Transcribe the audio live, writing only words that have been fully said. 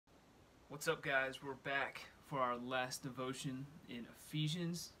What's up, guys? We're back for our last devotion in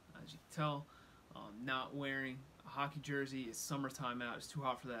Ephesians. As you can tell, I'm not wearing a hockey jersey. It's summertime out. It's too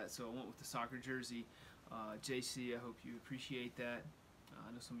hot for that, so I went with the soccer jersey. JC, I hope you appreciate that.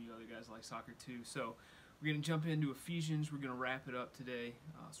 I know some of you other guys like soccer too. So we're going to jump into Ephesians. We're going to wrap it up today.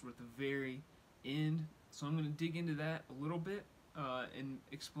 So we're at the very end. So I'm going to dig into that a little bit and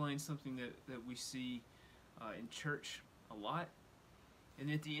explain something that we see in church a lot. And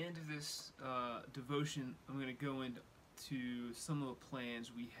at the end of this devotion, I'm going to go into some of the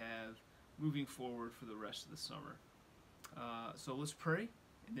plans we have moving forward for the rest of the summer. So let's pray,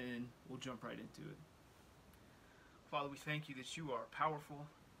 and then we'll jump right into it. Father, we thank you that you are powerful,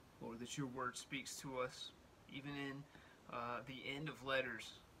 Lord, that your word speaks to us. Even in the end of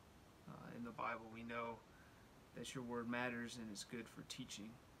letters in the Bible, we know that your word matters and it's good for teaching.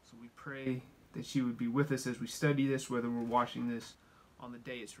 So we pray that you would be with us as we study this, whether we're watching this on the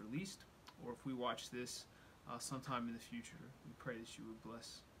day it's released, or if we watch this sometime in the future. We pray that you would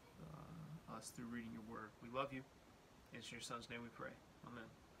bless us through reading your word. We love you. It's in your son's name we pray. Amen.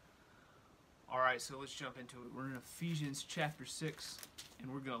 Alright, so let's jump into it. We're in Ephesians chapter 6,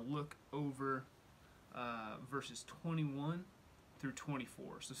 and we're going to look over verses 21 through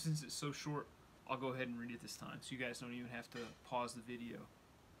 24. So since it's so short, I'll go ahead and read it this time, so you guys don't even have to pause the video.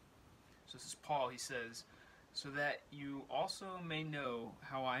 So this is Paul. He says, "So that you also may know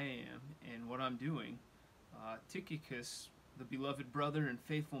how I am and what I'm doing, Tychicus, the beloved brother and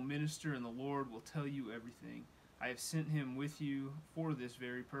faithful minister in the Lord, will tell you everything. I have sent him with you for this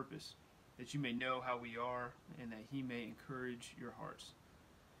very purpose, that you may know how we are and that he may encourage your hearts.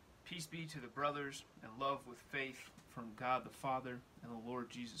 Peace be to the brothers and love with faith from God the Father and the Lord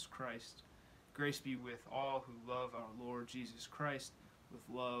Jesus Christ. Grace be with all who love our Lord Jesus Christ with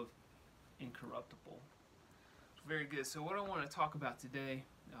love incorruptible." Very good. So what I want to talk about today,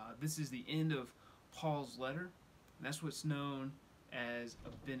 this is the end of Paul's letter, and that's what's known as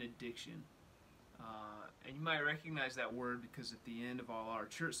a benediction. And you might recognize that word because at the end of all our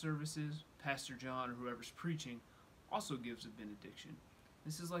church services, Pastor John or whoever's preaching also gives a benediction.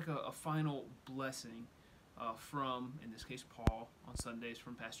 This is like a final blessing from, in this case, Paul on Sundays,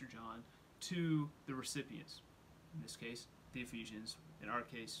 from Pastor John to the recipients. In this case, the Ephesians. In our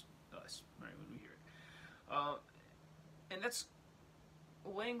case, us, right, when we hear it. And that's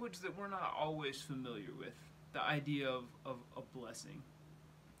language that we're not always familiar with, the idea of a blessing.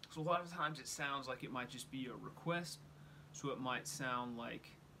 So a lot of times it sounds like it might just be a request, so it might sound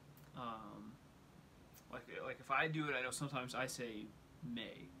like if I do it, I know sometimes I say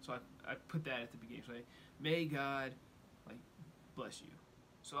may, so I put that at the beginning, so may God bless you.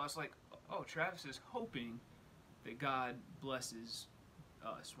 So I was like, oh, Travis is hoping that God blesses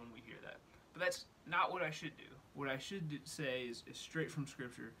us when we hear that. But that's not what I should do. What I should say is straight from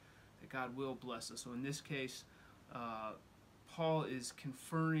Scripture, that God will bless us. So in this case, Paul is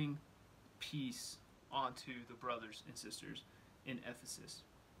conferring peace onto the brothers and sisters in Ephesus.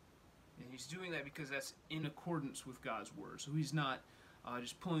 And he's doing that because that's in accordance with God's word. So he's not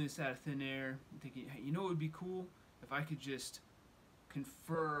just pulling this out of thin air and thinking, hey, you know what would be cool? If I could just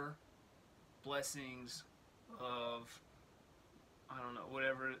confer blessings of, I don't know,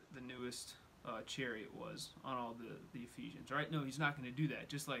 whatever the newest chariot was on all the Ephesians, right? No, he's not going to do that.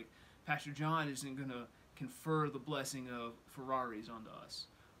 Just like Pastor John isn't going to confer the blessing of Ferraris onto us,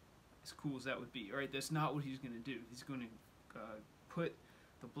 as cool as that would be, right? That's not what he's going to do. He's going to put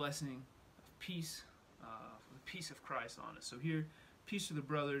the blessing of peace, the peace of Christ on us. So here, peace to the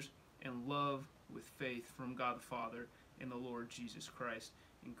brothers and love with faith from God the Father and the Lord Jesus Christ,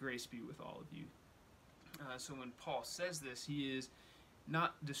 and grace be with all of you. So when Paul says this, he is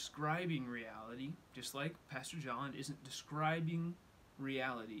not describing reality, just like Pastor John isn't describing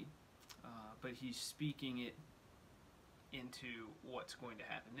reality, but he's speaking it into what's going to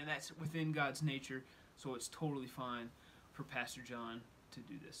happen. And that's within God's nature, so it's totally fine for Pastor John to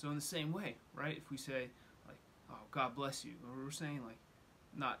do this. So in the same way, right, if we say, like, oh, God bless you, or we're saying, like,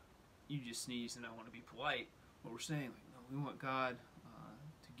 not you just sneezed and I want to be polite, but we're saying, like, no, we want God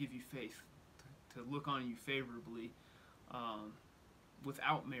to give you faith, to look on you favorably,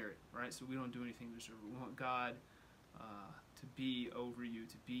 without merit, right? So we don't do anything to deserve it. We want God to be over you,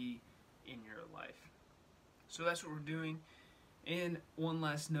 to be in your life. So that's what we're doing. And one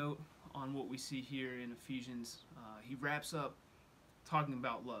last note on what we see here in Ephesians. He wraps up talking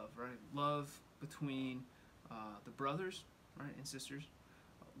about love, right? Love between the brothers, right, and sisters.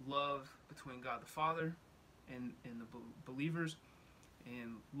 Love between God the Father and the believers.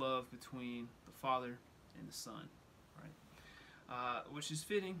 And love between the Father and the Son, right? Which is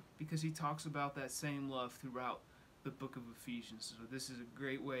fitting because he talks about that same love throughout the book of Ephesians. So this is a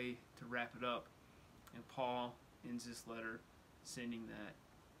great way to wrap it up. And Paul ends this letter sending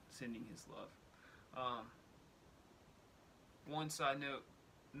his love. One side note,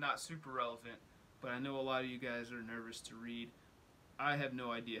 not super relevant, but I know a lot of you guys are nervous to read. I have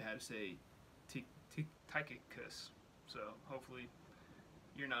no idea how to say Tychicus, so hopefully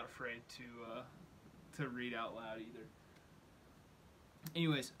you're not afraid to read out loud either.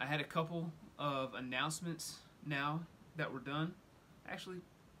 Anyways, I had a couple of announcements now that we're done. Actually,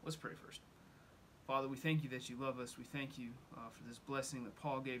 let's pray first. Father, we thank you that you love us. We thank you for this blessing that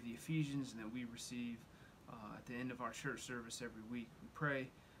Paul gave the Ephesians and that we receive at the end of our church service every week. We pray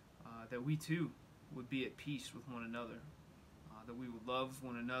that we too would be at peace with one another, that we would love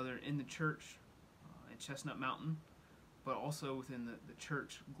one another in the church in Chestnut Mountain, but also within the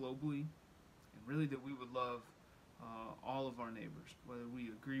church globally, and really that we would love all of our neighbors, whether we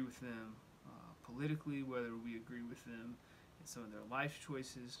agree with them politically, whether we agree with them in some of their life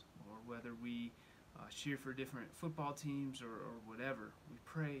choices, or whether we cheer for different football teams or whatever. We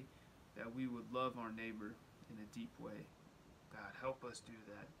pray that we would love our neighbor in a deep way. God, help us do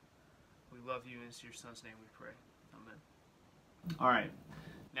that. We love you, and it's your Son's name we pray. Amen. All right,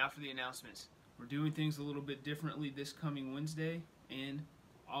 now for the announcements. We're doing things a little bit differently this coming Wednesday and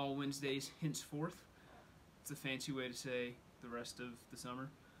all Wednesdays henceforth. It's a fancy way to say the rest of the summer.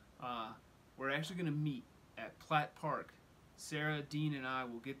 We're actually going to meet at Platt Park. Sarah, Dean, and I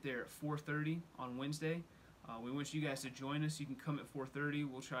will get there at 4:30 on Wednesday. We want you guys to join us. You can come at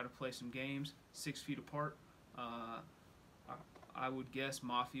 4:30. We'll try to play some games 6 feet apart. I would guess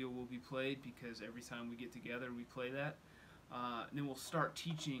Mafia will be played because every time we get together we play that. And then we'll start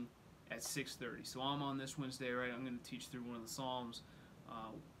teaching at 6:30. So I'm on this Wednesday, right? I'm going to teach through one of the Psalms.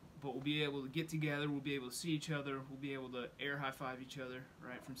 But we'll be able to get together. We'll be able to see each other. We'll be able to air high-five each other,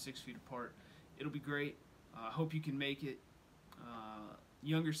 right, from 6 feet apart. It'll be great. I hope you can make it.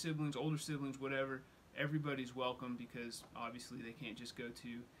 Younger siblings, older siblings, whatever, everybody's welcome because obviously they can't just go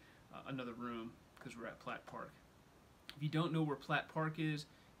to another room because we're at Platt Park. If you don't know where Platt Park is,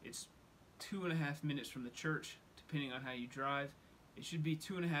 it's 2.5 minutes from the church, depending on how you drive. It should be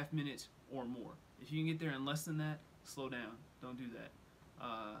 2.5 minutes or more. If you can get there in less than that, slow down. Don't do that.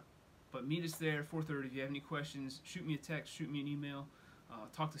 But meet us there, 4:30. If you have any questions, shoot me a text, shoot me an email.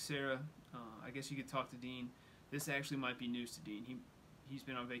 Talk to Sarah. I guess you could talk to Dean. This actually might be news to Dean. He's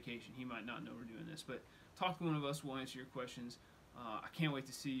been on vacation. He might not know we're doing this. But talk to one of us. We'll answer your questions. I can't wait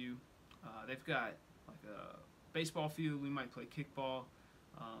to see you. They've got like a baseball field. We might play kickball.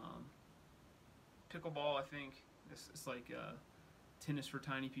 Pickleball, I think. It's like tennis for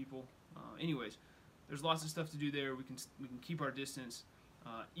tiny people. Anyways, there's lots of stuff to do there. We can keep our distance.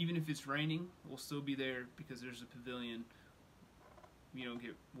 Even if it's raining, we'll still be there because there's a pavilion. You don't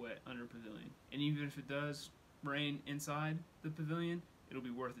get wet under a pavilion. And even if it does rain inside the pavilion, it'll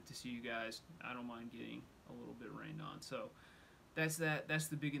be worth it to see you guys. I don't mind getting a little bit rained on. So that's that. That's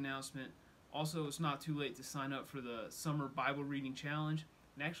the big announcement. Also, it's not too late to sign up for the Summer Bible Reading Challenge.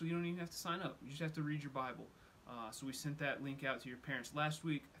 And actually, you don't even have to sign up. You just have to read your Bible. So we sent that link out to your parents last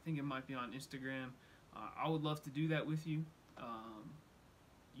week. I think it might be on Instagram. I would love to do that with you.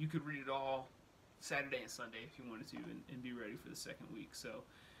 You could read it all Saturday and Sunday if you wanted to and be ready for the second week. So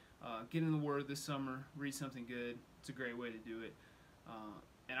get in the Word this summer. Read something good. It's a great way to do it.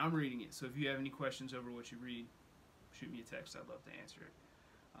 And I'm reading it. So if you have any questions over what you read, shoot me a text. I'd love to answer it.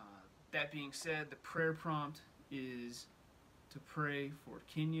 That being said, the prayer prompt is to pray for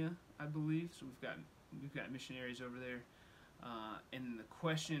Kenya, I believe. So we've got missionaries over there. And the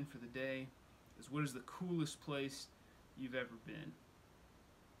question for the day is, what is the coolest place you've ever been?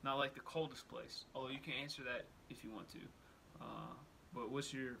 Not like the coldest place, although you can answer that if you want to. But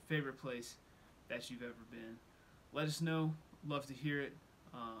what's your favorite place that you've ever been? Let us know. Love to hear it.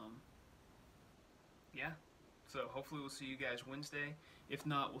 Yeah. So hopefully we'll see you guys Wednesday. If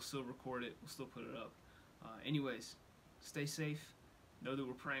not, we'll still record it. We'll still put it up. Anyways, stay safe. Know that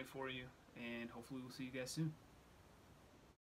we're praying for you. And hopefully we'll see you guys soon.